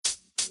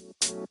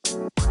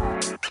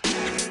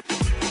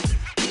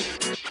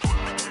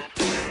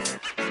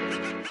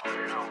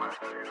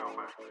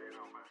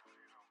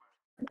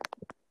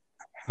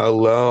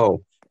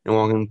Hello, and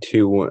welcome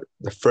to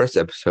the first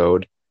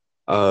episode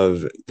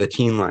of The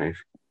Teen Life.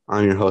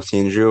 I'm your host,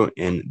 Andrew,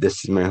 and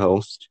this is my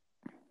host.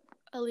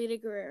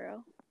 Alita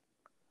Guerrero.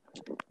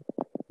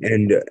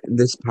 And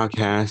this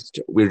podcast,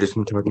 we're just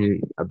gonna be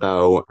talking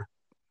about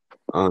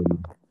um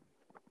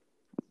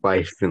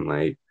life and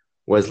like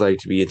what it's like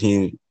to be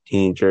a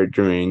teenager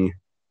during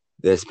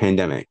this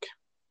pandemic.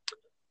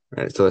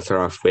 All right, so let's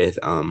start off with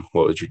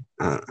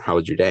how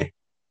was your day?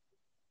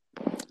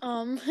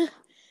 Um,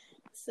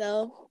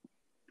 so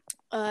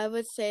I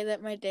would say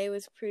that my day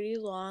was pretty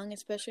long,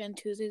 especially on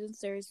Tuesdays and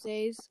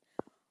Thursdays.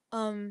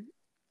 Um,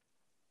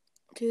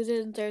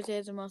 Tuesdays and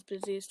Thursdays are the most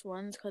busiest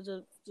ones because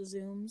of the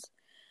Zooms.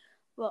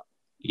 Well,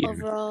 Yeah,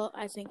 overall,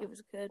 I think it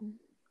was good.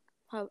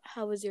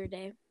 How was your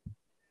day?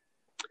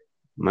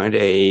 my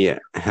day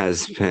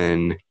has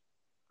been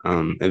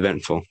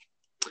eventful.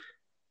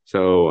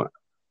 So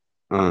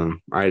I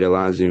had a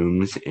lot of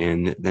Zooms,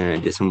 and then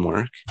I did some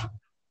work.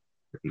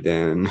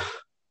 Then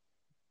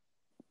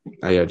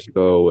I had to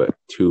go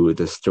to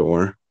the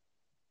store.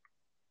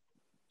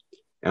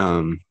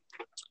 Um,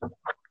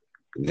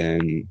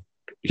 then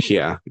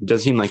yeah, it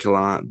does seem like a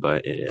lot,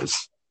 but it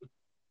is.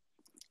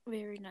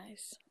 Very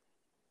nice.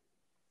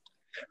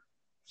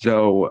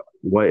 So,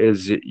 what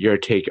is your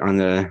take on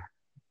the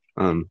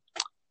um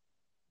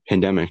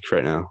pandemic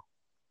right now?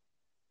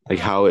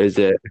 Like, Um,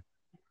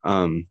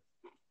 um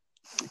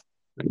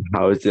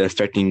how is it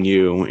affecting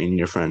you and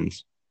your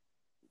friends?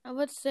 I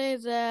would say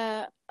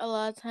that a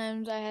lot of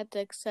times I had to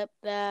accept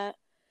that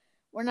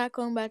we're not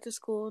going back to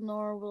school,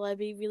 nor will I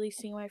be really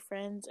seeing my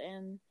friends,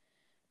 and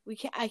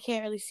I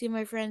can't really see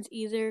my friends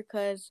either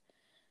because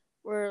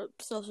we're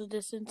social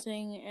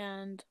distancing,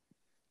 and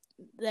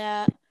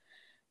that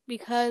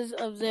because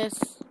of this,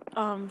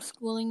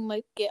 schooling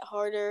might get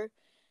harder,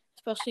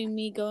 especially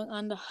me going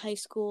on to high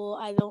school.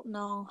 I don't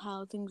know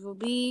how things will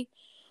be,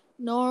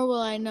 nor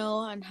will I know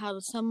on how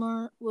the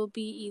summer will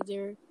be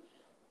either.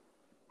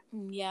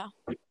 Yeah.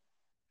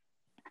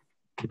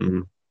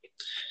 Mm.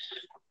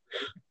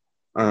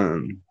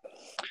 Um,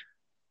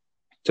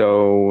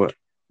 so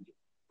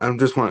I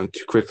just wanted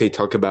to quickly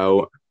talk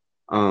about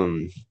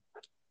um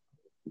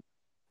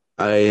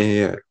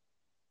I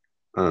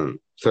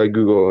so I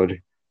Googled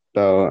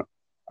about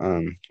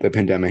the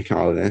pandemic and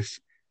all of this,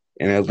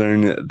 and I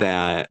learned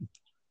that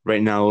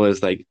right now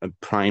is like a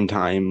prime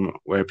time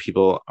where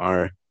people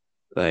are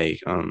like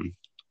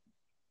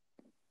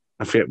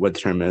I forget what the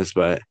term is,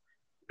 but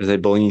is they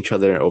bullying each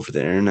other over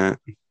the internet.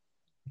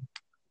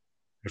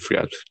 I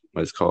forgot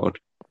what it's called,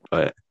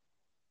 but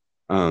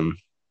um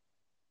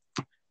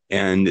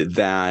and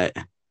that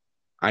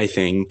I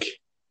think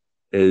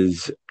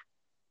is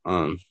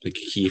like a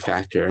key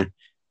factor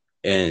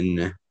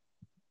in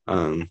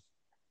um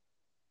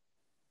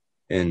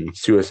in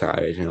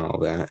suicide and all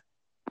that.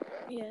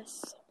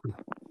 Yes.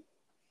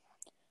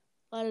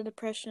 A lot of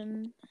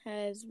depression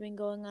has been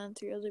going on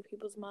through other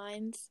people's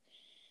minds,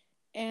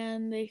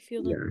 and they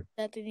feel Yeah.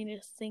 that they need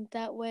to think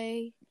that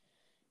way,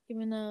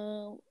 even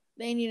though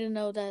they need to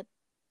know that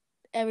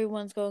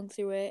everyone's going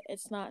through it.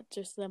 It's not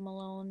just them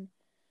alone.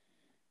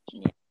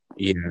 Yeah.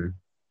 Yeah.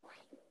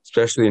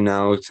 Especially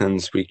now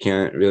since we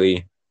can't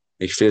really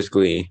like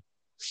physically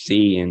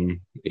see and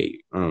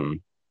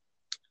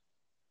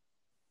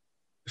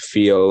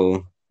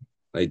feel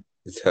like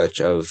the touch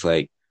of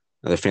like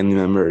other family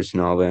members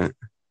and all that.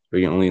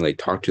 We can only like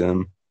talk to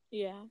them,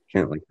 Yeah.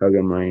 can't like hug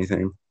them or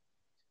anything.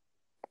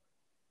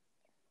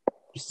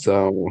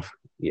 So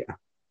yeah,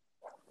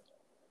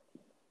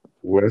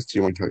 what else do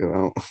you want to talk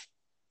about?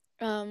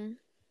 Um.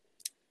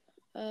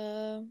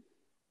 Uh.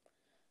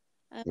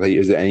 I, Like,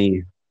 is there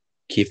any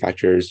key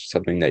factors,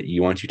 something that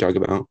you want to talk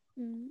about?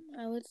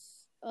 I would.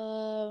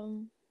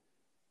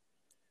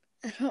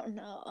 I don't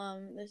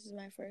know. This is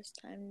my first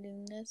time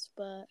doing this,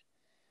 but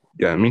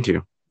Yeah, me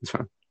too. It's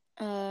fine.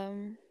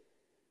 um,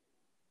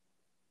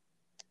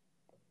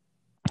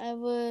 I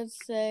would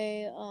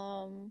say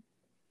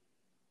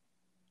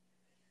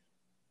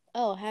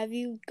Oh, have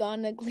you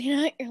gone to clean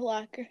out your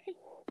locker?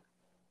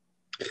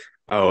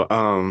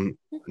 Oh,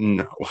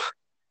 no,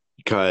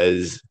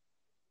 because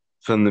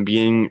from the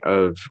beginning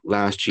of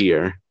last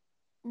year,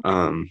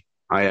 um,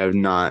 I have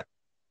not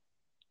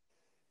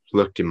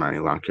looked in my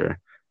locker.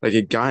 Like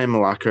it got in my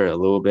locker a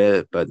little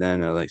bit, but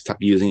then I like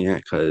stopped using it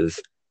because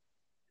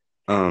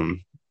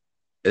um,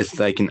 it's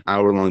like an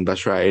hour long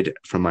bus ride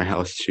from my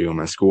house to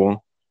my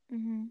school,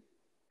 Mm-hmm.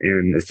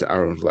 and it's an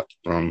hour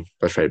long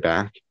bus ride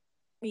back.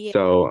 Yeah.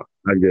 So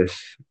and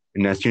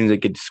as soon as I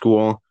get to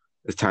school,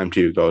 it's time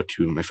to go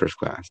to my first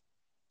class.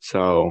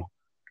 So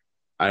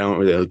I don't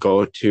really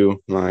go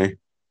to my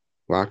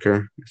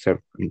locker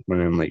except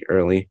when I'm like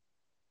early.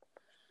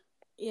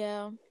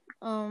 Yeah.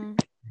 Um,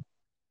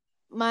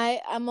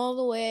 I'm all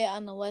the way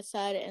on the west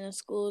side, and the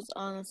school's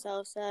on the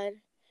south side.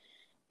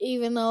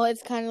 Even though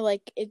it's kind of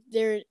like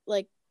they're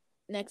like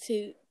next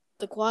to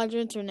the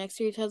quadrants or next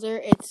to each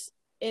other. It's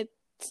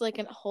it's like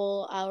a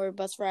whole hour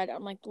bus ride.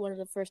 I'm like one of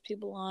the first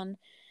people on,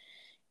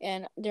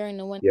 and during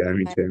the winter Yeah,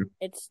 me time, too.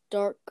 it's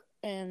dark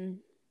and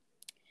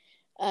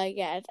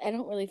yeah, I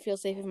don't really feel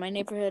safe in my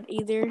neighborhood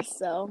either.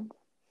 So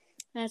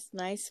that's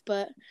nice.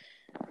 But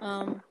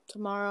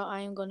tomorrow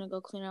I am gonna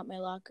go clean out my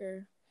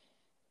locker,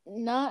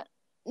 not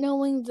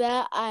knowing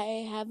that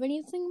I have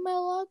anything in my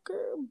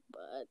locker,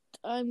 but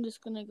I'm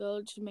just gonna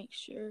go to make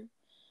sure.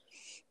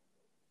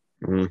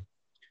 Mm.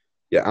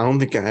 Yeah, I don't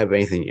think I have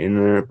anything in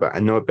there, but I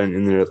know I've been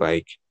in there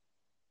like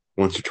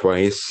once or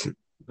twice,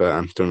 but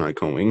I'm still not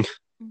going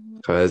Mm-hmm.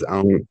 because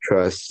I don't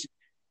trust.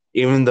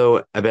 Even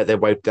though I bet they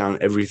wiped down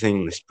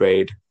everything and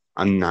sprayed,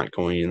 I'm not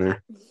going in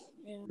there.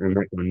 Yeah. I'm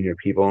not going near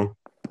people.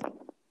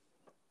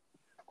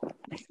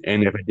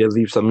 And if I did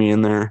leave something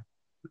in there,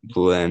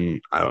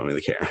 then I don't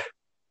really care.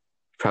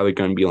 Probably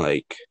gonna be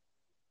like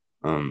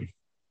um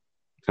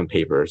some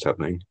paper or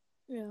something.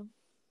 Yeah.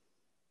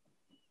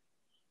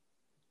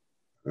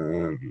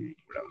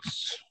 What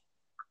else?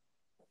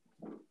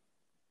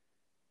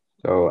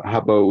 So how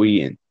about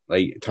we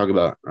like talk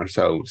about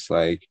ourselves?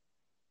 Like,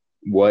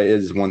 what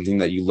is one thing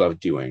that you love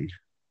doing?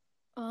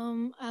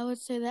 I would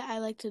say that I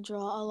like to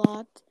draw a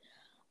lot.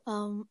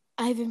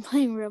 I've been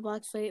playing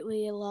Roblox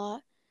lately a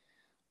lot.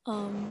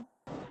 Because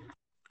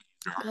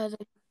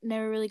I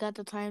never really got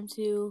the time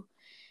to,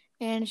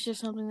 and it's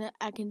just something that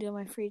I can do in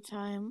my free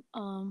time.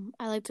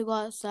 I like to go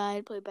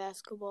outside, play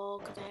basketball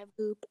because I have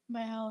hoop in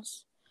my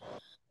house.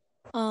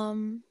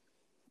 Um,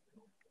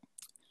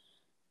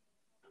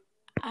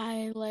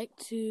 I like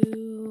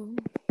to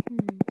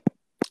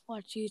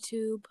watch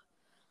YouTube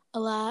a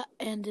lot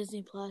and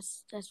Disney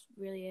Plus. That's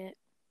really it.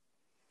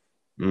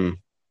 Mm.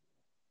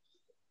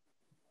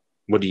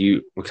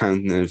 What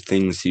kind of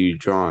things do you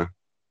draw?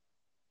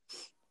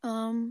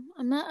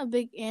 I'm not a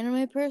big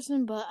anime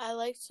person, but I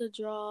like to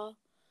draw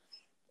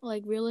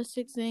like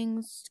realistic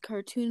things,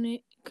 cartoon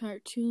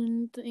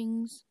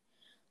things,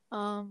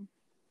 um,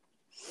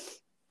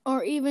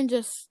 or even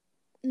just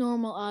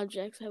normal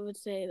objects. I would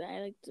say that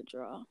I like to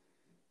draw.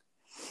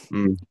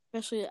 Mm.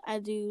 Especially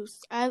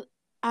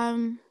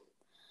I'm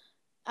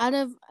out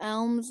of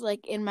elms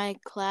like in my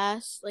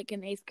class, like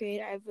in 8th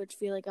grade. I would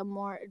feel like I'm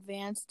more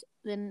advanced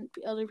than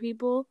other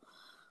people,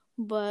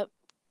 but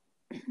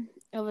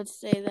I would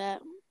say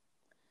that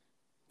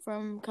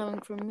from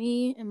coming from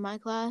me in my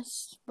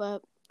class.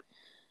 But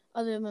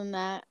other than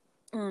that,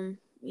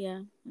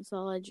 yeah, that's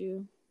all I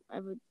drew. I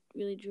would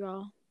really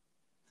draw.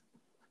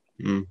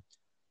 Mm.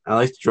 I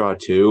like to draw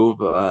too,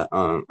 but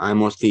I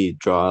mostly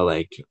draw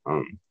like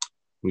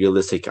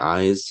realistic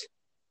eyes,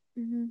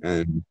 Mm-hmm.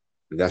 and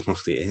that's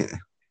mostly it.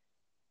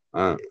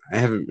 I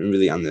haven't been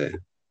really on the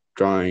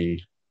drawing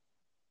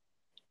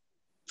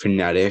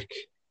fanatic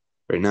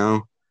right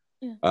now.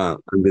 Yeah.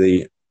 I'm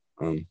really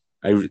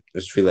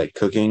just feel like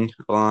cooking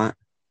a lot,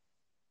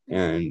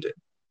 and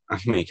I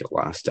make a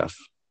lot of stuff.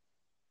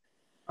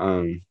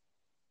 Um,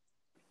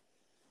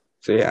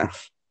 so yeah,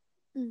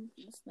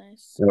 That's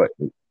nice. so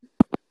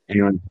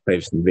anyone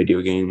plays some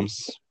video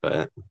games, but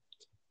I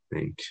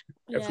think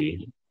Yeah,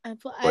 every I've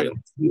boy been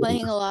likes to do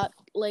playing a lot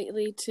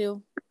lately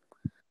too.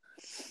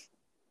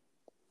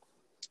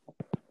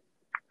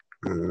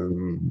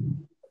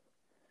 Um,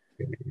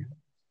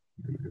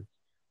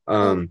 Um,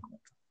 um,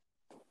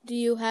 do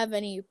you have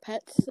any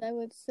pets? I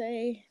would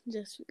say,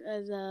 just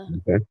as a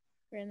okay.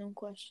 random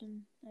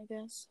question, I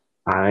guess.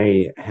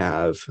 I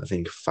have, I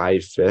think,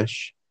 5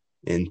 fish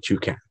and 2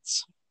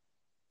 cats.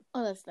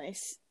 Oh, that's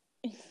nice.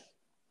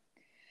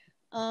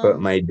 But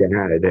um, my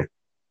dad,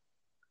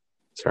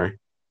 sorry,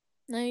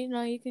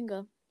 no, you can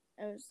go.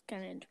 I was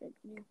kind of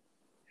interrupting you.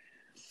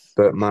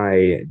 but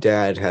my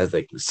dad has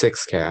like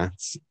 6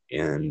 cats,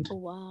 and Oh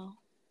wow.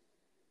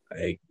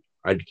 I,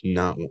 I do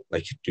not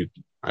like to do,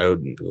 I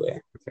wouldn't do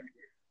it. Okay.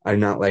 I'd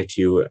not like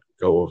to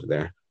go over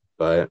there,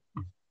 but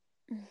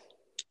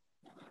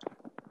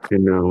you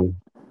know,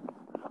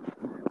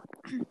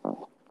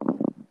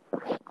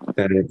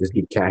 then I just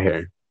get cat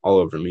hair all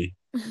over me.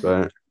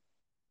 But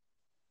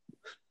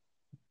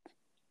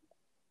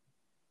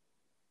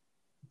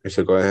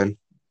so go ahead.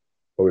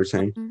 What were you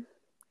saying?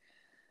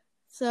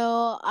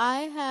 So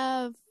I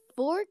have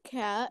 4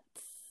 cats.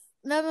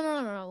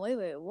 No.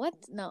 Wait. What?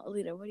 No,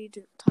 Alita, what are you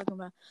talking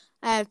about?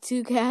 I have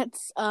 2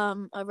 cats,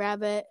 a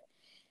rabbit,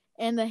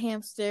 and a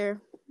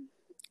hamster.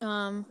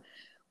 Um,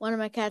 one of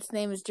my cats'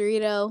 name is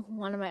Dorito.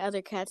 One of my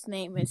other cats'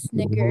 name is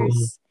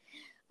Snickers.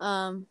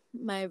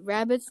 My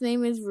rabbit's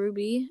name is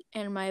Ruby,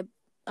 and my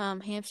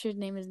hamster's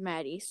name is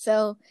Maddie.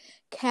 So,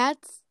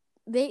 cats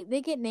they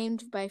get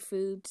named by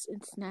foods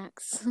and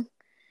snacks.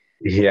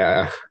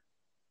 Yeah.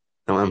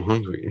 No, I'm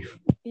hungry.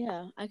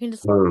 Yeah, I can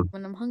just Um,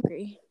 when I'm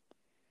hungry.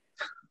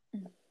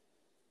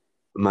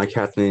 my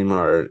cat's name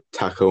are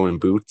Taco and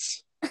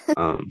Boots.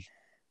 Um,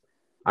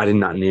 I did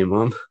not name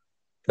them.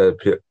 The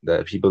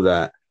people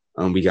that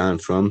we got them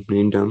from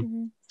named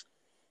them.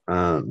 Mm-hmm.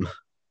 Um,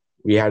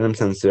 we had them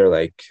since they're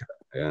like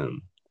I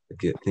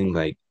think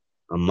like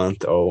a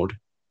month old.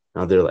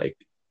 Now they're like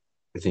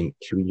I think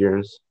 2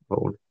 years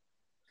old.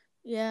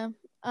 Yeah,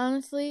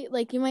 honestly,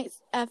 like you might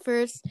at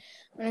first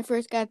when I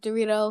first got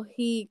Dorito,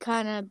 he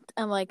kind of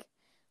I'm like,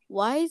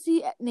 why is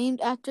he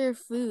named after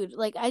food?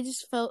 Like I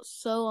just felt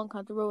so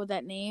uncomfortable with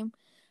that name.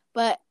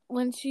 But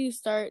once you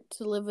start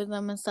to live with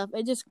them and stuff,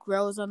 it just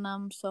grows on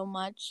them so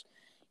much.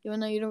 Even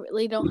though you don't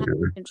have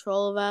Yeah.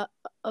 control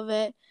of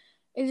it,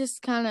 it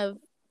just kind of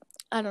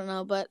I don't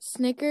know. But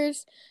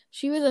Snickers,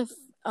 she was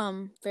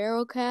a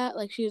feral cat,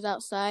 like she was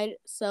outside,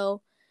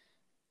 so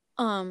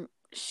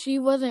she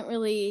wasn't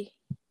really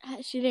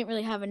she didn't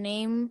really have a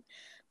name,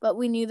 but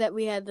we knew that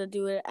we had to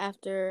do it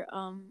after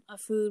a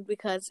food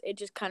because it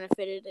just kind of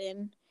fitted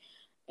in,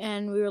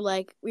 and we were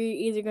like we were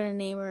either gonna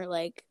name her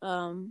like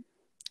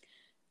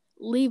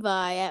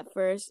Levi at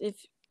first if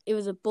it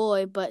was a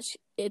boy, but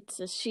it's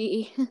a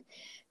she,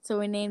 so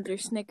we named her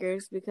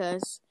Snickers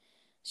because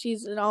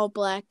she's an all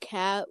black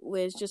cat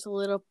with just a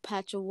little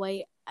patch of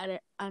white on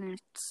her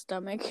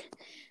stomach.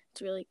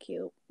 It's really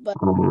cute, but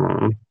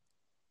Aw.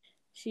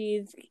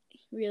 she's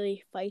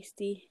really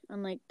feisty,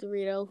 unlike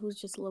Dorito, who's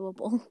just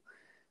livable.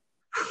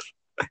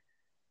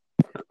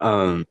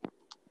 Um,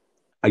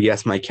 I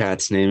guess my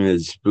cat's name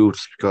is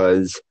Boots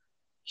because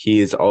he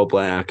is all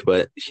black,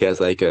 but he has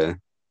like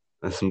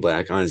some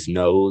black on his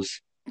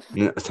nose,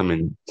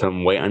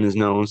 some white on his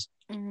nose,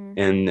 Mm-hmm.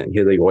 and he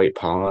has like white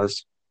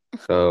paws.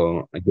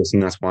 So I guess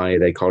that's why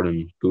they called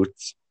him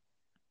Boots.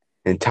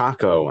 And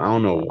Taco, I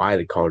don't know why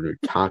they called her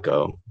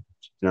Taco.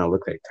 She did not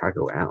look like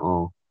Taco at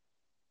all.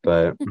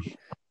 But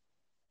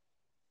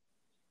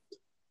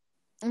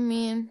I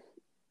mean,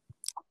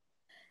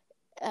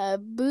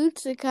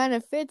 boots. It kind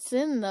of fits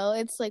in though.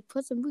 It's like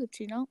Puss in Boots,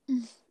 you know.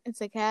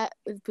 It's a cat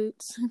with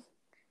boots.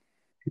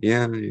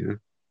 yeah, yeah,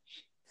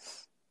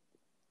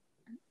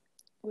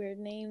 Weird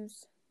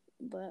names,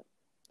 but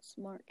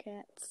smart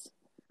cats.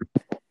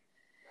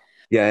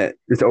 yeah.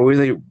 It's always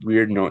like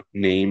weird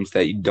names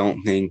that you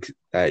don't think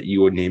that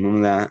you would name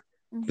them that,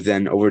 but Mm-hmm.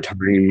 then over time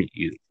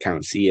you kind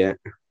of see it.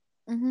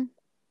 Mm-hmm.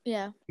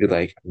 Yeah. You're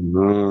like,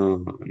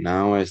 no,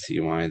 now I see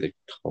why they're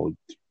called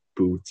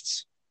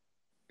Boots.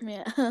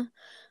 Yeah.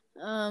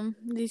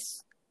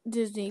 These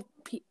Disney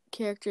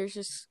characters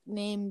just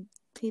name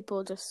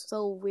people just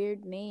so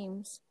weird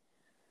names.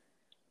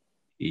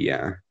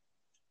 Yeah.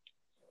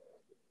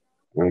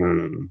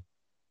 Um,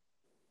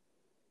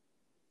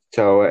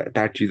 so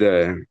back to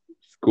the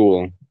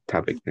school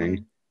topic thing.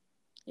 Mm-hmm.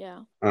 Yeah.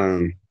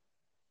 Um,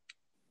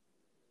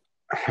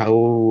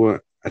 how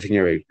I think I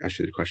already asked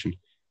you the question.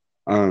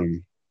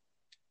 Um,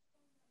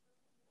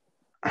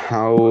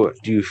 how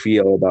do you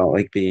feel about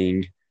like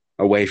being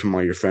away from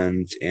all your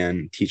friends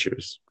and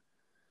teachers?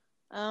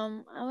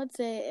 I would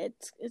say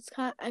it's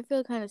kind. I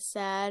feel kind of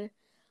sad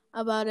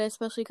about it,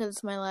 especially because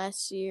it's my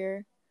last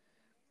year.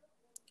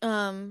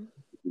 Um,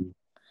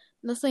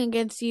 Nothing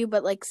against you,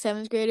 but like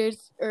seventh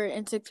graders or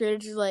and sixth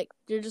graders is like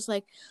they're just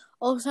like,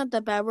 oh, it's not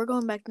that bad. We're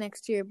going back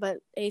next year, but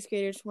eighth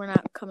graders we're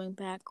not coming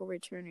back or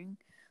returning.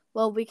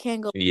 Well, we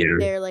can go Yeah,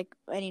 there like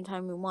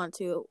anytime we want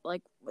to,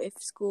 like if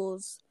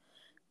school's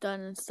done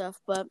and stuff.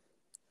 But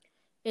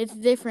it's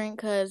different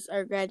because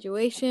our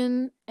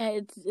graduation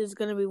is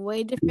going to be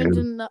way different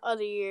yeah, than the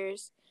other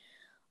years.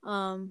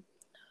 Um,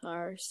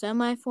 our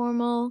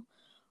semi-formal,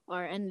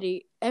 our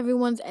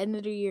everyone's end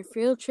of the year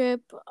field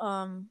trip.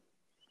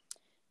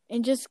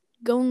 And just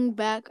going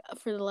back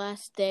for the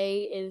last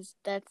day is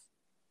that's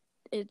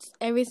it's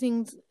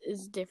everything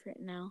is different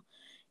now.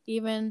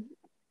 Even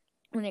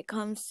when it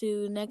comes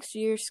to next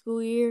year's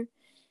school year,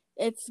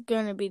 it's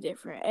gonna be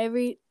different. I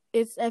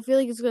feel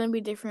like it's gonna be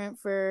different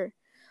for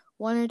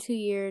 1 or 2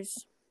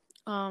 years.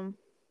 Um,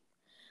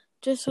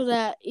 just so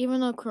that even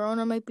though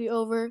Corona might be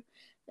over,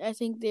 I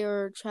think they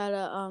were try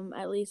to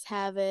at least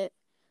have it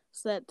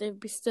so that they're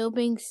still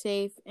being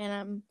safe.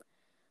 And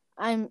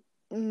I'm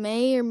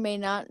may or may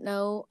not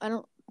know. I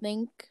don't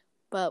think,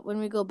 but when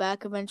we go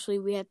back, eventually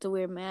we have to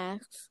wear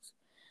masks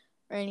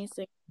or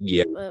anything.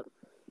 yeah. But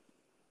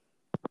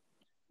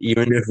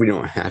Even if we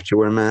don't have to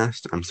wear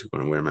masks, I'm still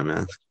going to wear my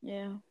mask.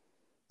 yeah.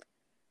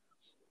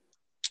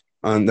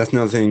 That's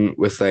another thing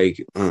with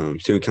like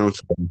student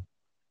council.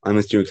 I'm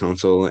a student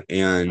council, Oh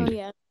and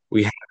yeah.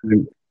 we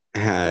haven't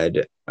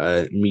had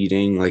a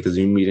meeting, like a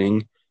Zoom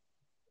meeting,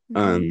 Mhm.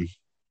 um,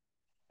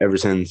 ever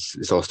since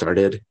this all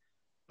started.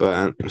 But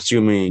I'm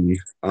assuming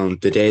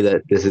the day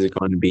that this is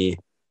going to be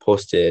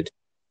posted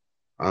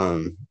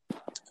um,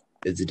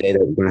 is the day that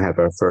we're going to have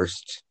our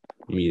first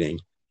meeting.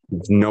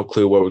 There's no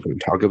clue what we're going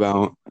to talk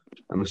about.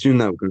 I'm assuming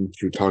that we're going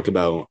to talk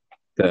about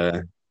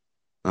the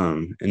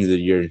end of the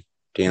year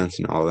dance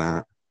and all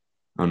that.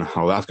 I don't know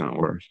how that's going to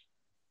work.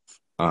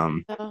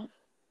 Um, Uh,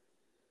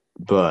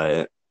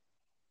 but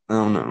I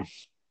don't know.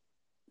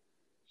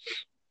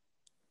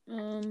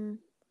 um,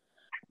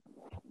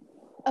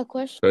 a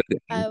question But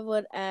I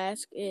would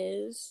ask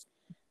is,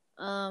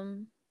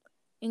 um,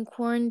 in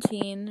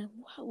quarantine,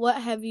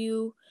 what have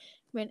you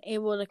been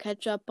able to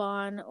catch up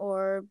on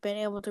or been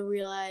able to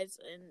realize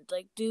and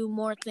like do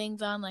more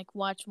things on, like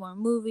watch more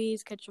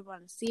movies, catch up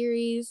on a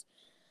series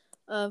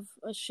of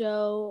a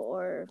show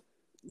or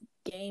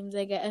games,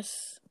 I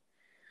guess.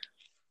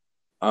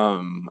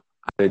 I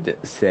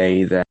would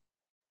say that.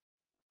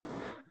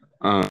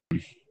 Um,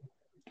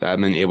 I've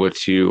been able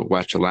to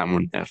watch a lot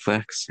more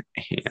Netflix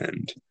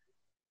and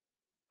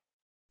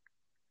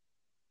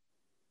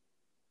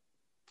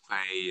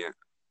play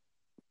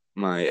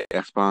my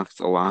Xbox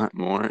a lot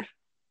more.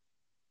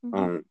 Mm-hmm.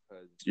 'Cause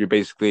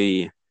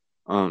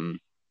um,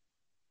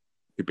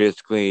 you're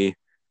basically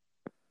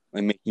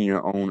like making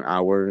your own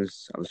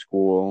hours of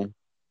school,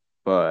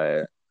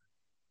 but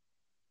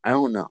I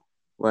don't know.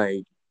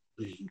 Like,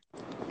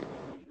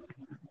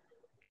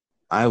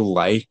 I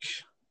like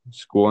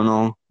school and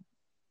all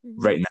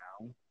Mm-hmm. right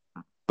now,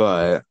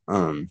 but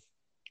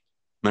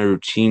my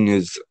routine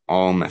is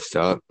all messed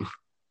up. My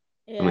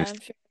Yeah, I'm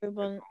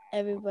sure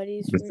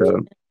everybody's messed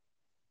routine.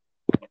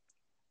 up.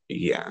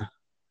 Yeah.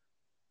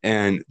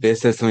 And they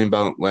said something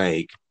about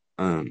like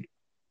um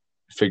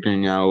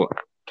figuring out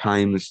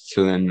times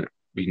so then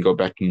we can go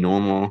back to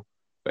normal.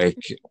 Like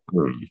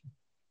um,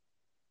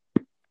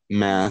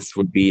 math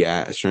would be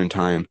at a certain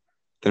time.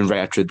 Then right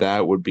after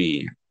that would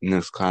be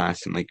next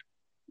class and like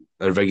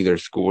a regular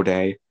school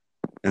day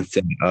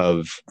instead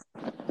of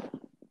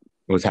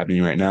what's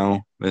happening right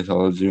now with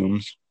all the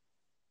Zooms.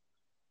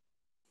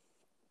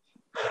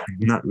 I'm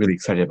not really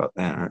excited about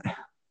that.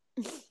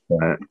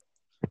 But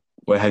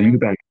what have Yeah. you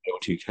been able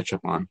to catch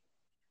up on?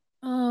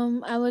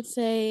 I would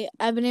say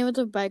I've been able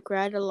to bike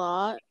ride a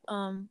lot.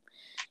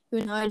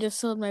 Even though I just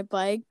sold my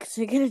bike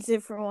to get a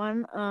different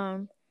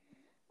one.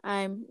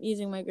 I'm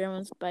using my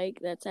grandma's bike.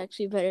 That's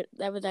actually better.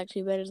 That was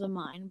actually better than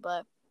mine.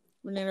 But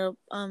I've been able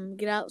to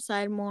get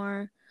outside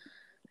more.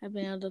 I've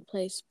been able to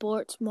play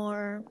sports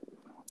more.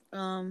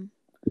 Um,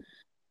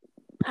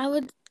 I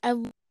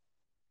wanted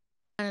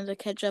to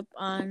catch up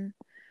on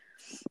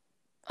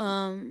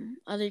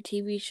other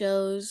TV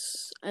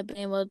shows. I've been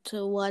able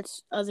to watch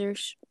other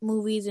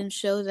movies and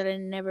shows that I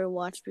never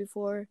watched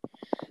before.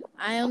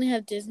 I only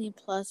have Disney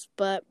Plus,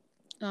 but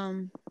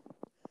um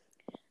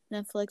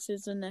Netflix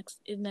is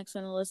next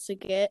on the list to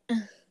get.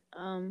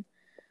 Um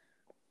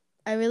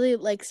I really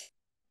like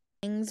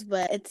things,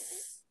 but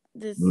it's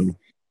this Mm,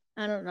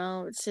 I don't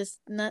know, it's just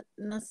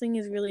nothing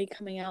is really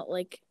coming out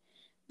like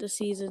the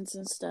seasons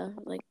and stuff.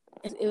 Like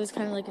it was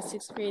kind of like a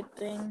 6th grade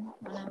thing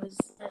when I was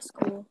at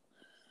school.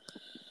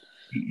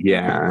 Um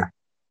yeah,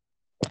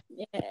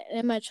 yeah,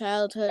 in my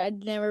childhood, I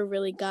never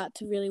really got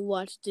to really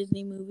watch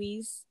Disney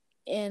movies,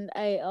 and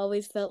I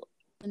always felt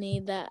the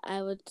need that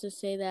I would to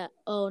say that,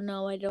 oh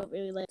no, I don't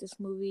really like this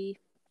movie,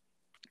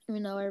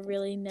 even though I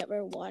really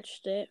never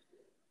watched it.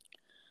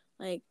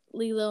 Like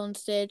Lilo and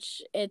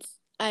Stitch,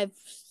 I'm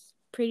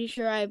pretty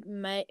sure I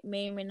may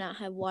or may not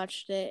have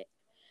watched it,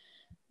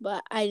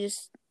 but I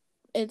just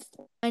it's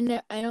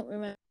I don't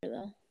remember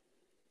though.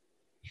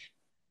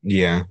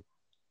 yeah.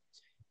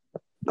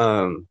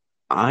 Um,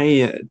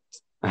 I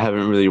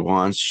haven't really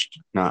watched.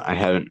 No, I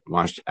haven't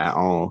watched at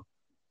all.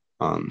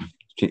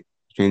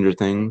 Stranger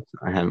Things.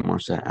 I haven't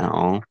watched that at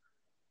all.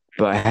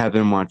 But I have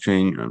been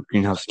watching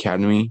Greenhouse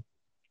Academy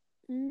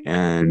Mm-hmm.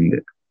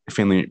 and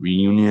Family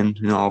Reunion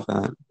and all of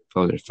that.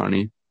 So they're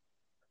funny,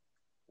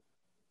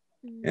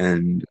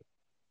 and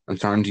I'm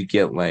starting to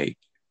get like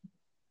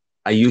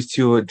I used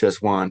to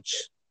just watch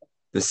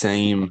the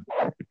same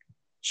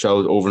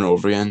shows over and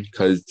over again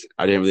because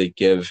I didn't really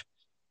give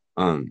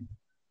um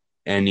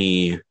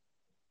any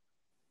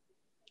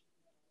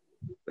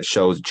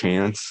shows a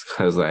chance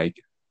because like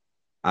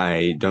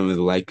I don't really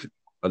like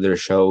other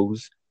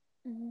shows.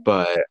 Mm-hmm.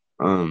 But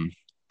um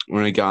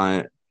when I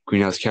got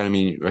Greenhouse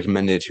Academy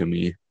recommended to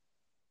me,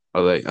 I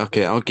was like,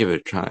 okay, I'll give it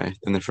a try.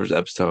 Then the first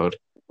episode,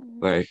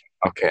 Mm-hmm. like,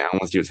 okay, I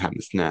want to see what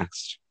happens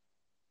next.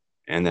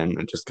 And then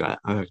I just got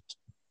hooked.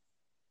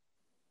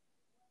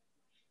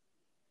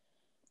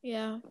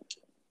 Yeah.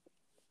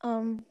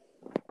 Um,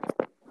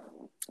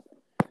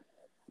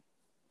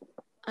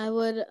 I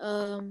would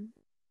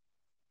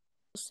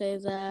say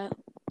that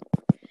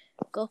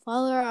go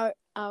follow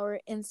our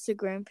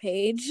Instagram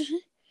page.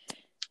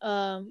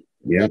 The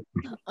Yep.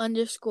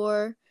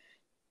 underscore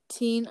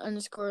teen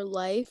underscore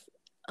life.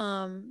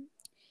 Um,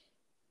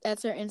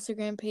 that's our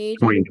Instagram page,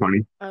 and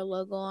 2020. our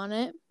logo on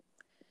it.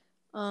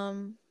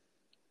 Um,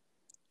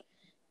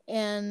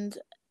 and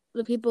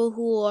the people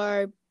who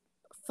are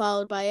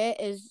followed by it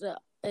is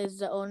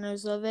the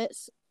owners of it,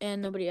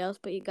 and nobody else.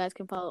 But you guys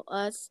can follow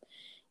us,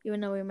 even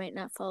though we might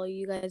not follow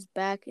you guys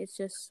back. It's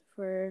just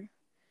for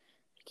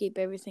to keep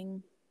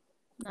everything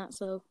not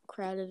so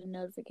crowded in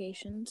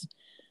notifications.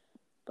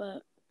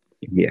 But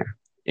Yeah.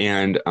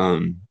 And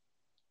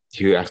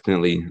you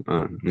accidentally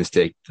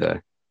mistake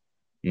the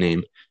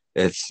name.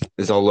 It's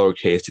all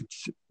lowercase.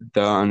 It's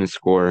the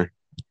underscore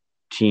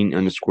teen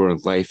underscore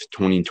life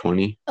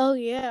 2020. oh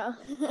yeah,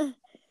 oh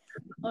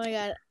my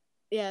god,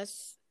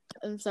 yes.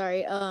 I'm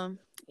sorry.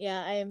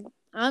 Yeah,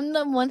 I'm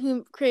the one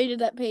who created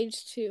that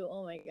page too.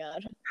 Oh my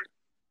god.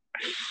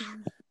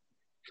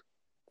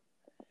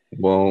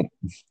 Well,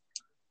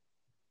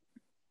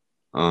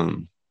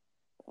 um,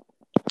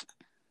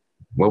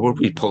 what would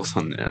we post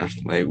on there?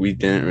 Like we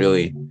didn't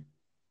really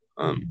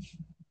um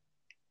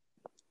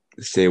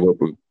say what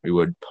we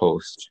would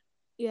post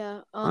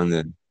Yeah. on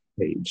the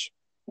page.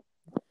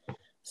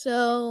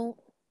 So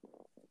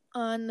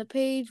on the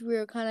page,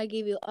 we'll kind of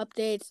give you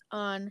updates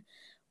on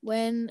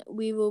when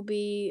we will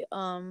be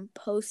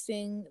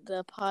posting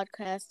the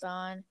podcast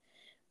on.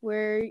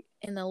 Where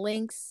in the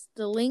link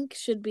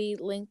should be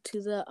linked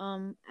to the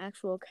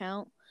actual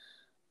account.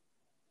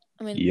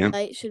 The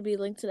site should be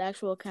linked to the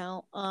actual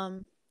account.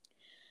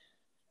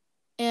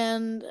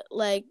 And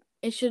like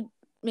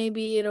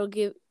it'll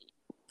give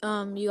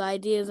you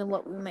ideas on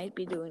what we might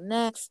be doing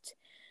next.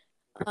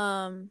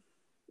 And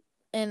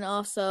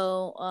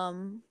also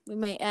we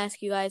might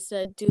ask you guys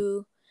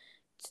to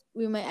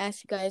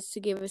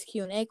give us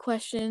Q&A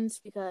questions,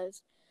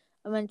 because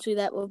eventually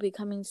that will be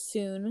coming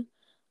soon.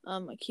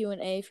 A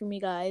Q&A from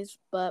you guys,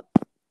 but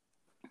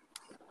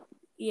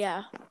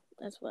yeah,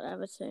 that's what I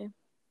would say.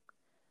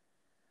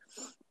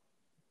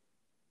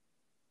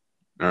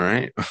 All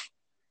right.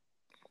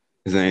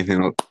 Is there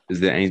anything else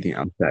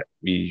that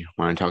we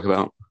want to talk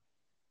about?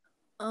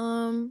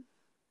 No,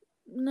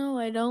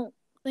 I don't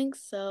think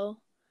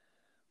so.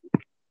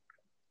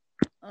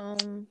 All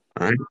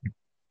right.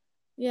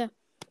 Yeah.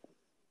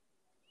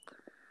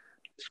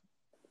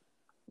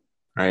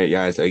 All right,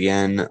 guys.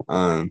 Again,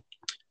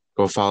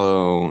 go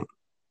follow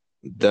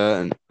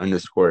 _teen_life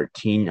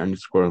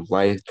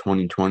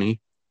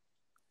 2020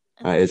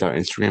 is our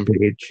Instagram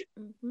page.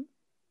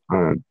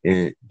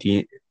 In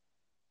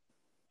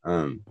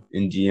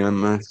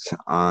DM us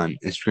on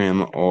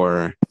Instagram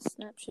or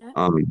Snapchat.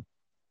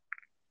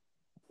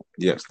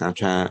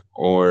 Snapchat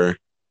or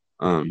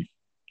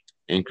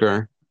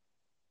Anchor.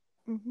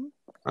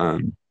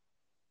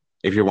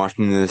 If you're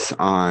watching this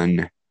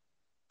on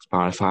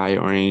Spotify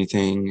or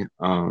anything,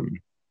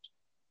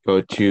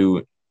 go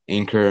to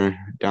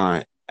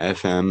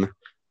anchor.fm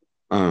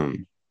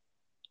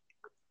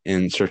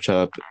and search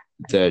up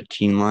the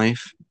Teen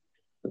Life.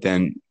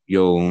 Then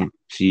you'll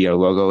see a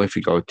logo if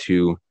you go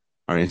to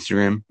our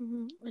Instagram.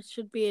 It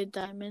should be a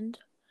diamond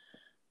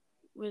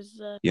with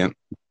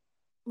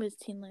with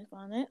Teen Life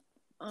on it.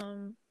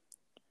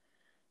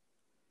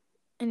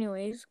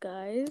 Anyways,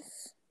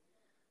 guys.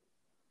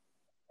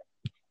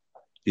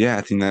 Yeah,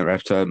 I think that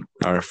wraps up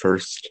our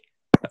first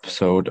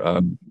episode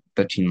of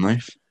the Teen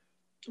Life.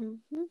 You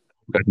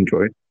guys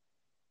enjoyed?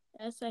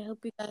 Yes, I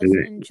hope you guys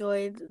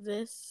enjoyed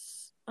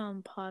this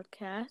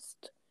podcast.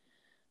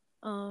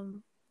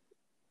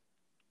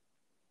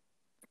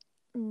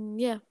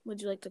 Yeah,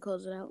 would you like to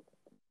close it out?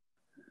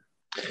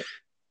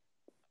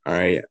 All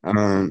right.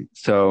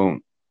 So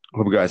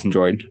hope you guys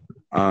enjoyed.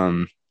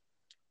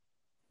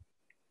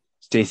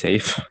 Stay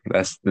safe.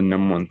 That's the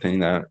number one thing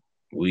that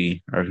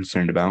we are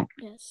concerned about.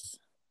 Yes.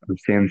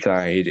 Stay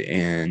inside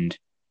and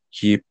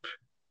keep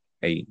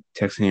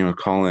texting or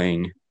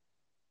calling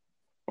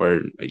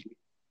or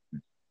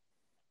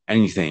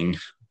anything.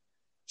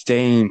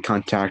 Stay in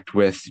contact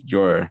with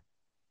your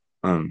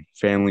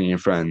family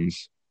and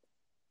friends,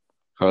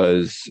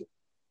 because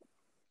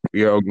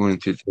we are all going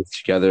through this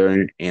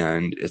together,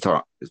 and it's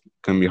going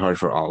to be hard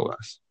for all of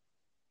us.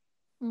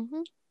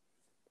 So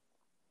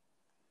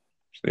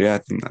yeah, I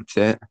think that's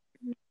it.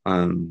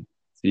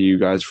 See you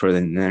guys for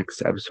the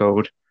next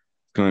episode.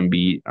 It's going to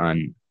be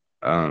on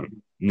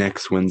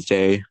next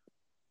Wednesday.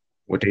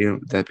 What day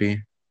would that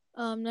be?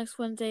 Next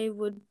Wednesday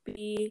would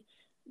be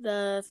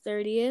the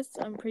 30th.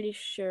 I'm pretty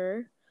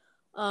sure.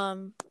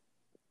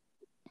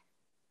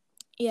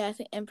 Yeah,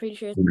 I'm pretty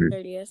sure it's the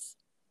 30th.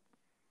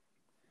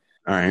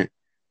 All right.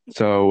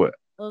 So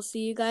we'll see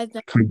you guys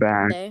next come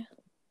back. Thursday.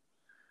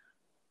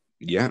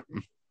 Yeah.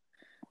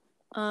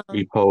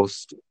 We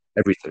post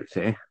every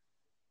Thursday.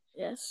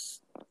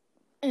 Yes.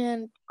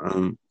 And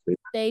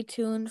stay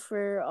tuned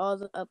for all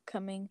the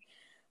upcoming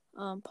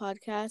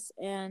podcasts.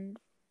 And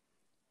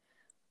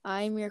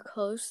I'm your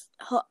co-host,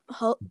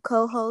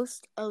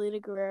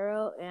 Alita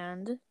Guerrero,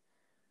 and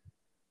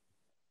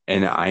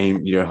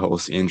I'm your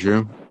host,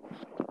 Andrew.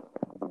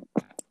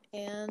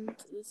 And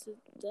this is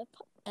the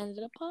end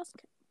of the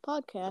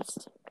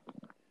podcast.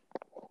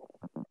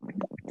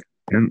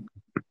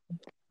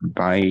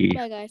 Bye.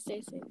 Bye, guys.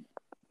 Stay safe.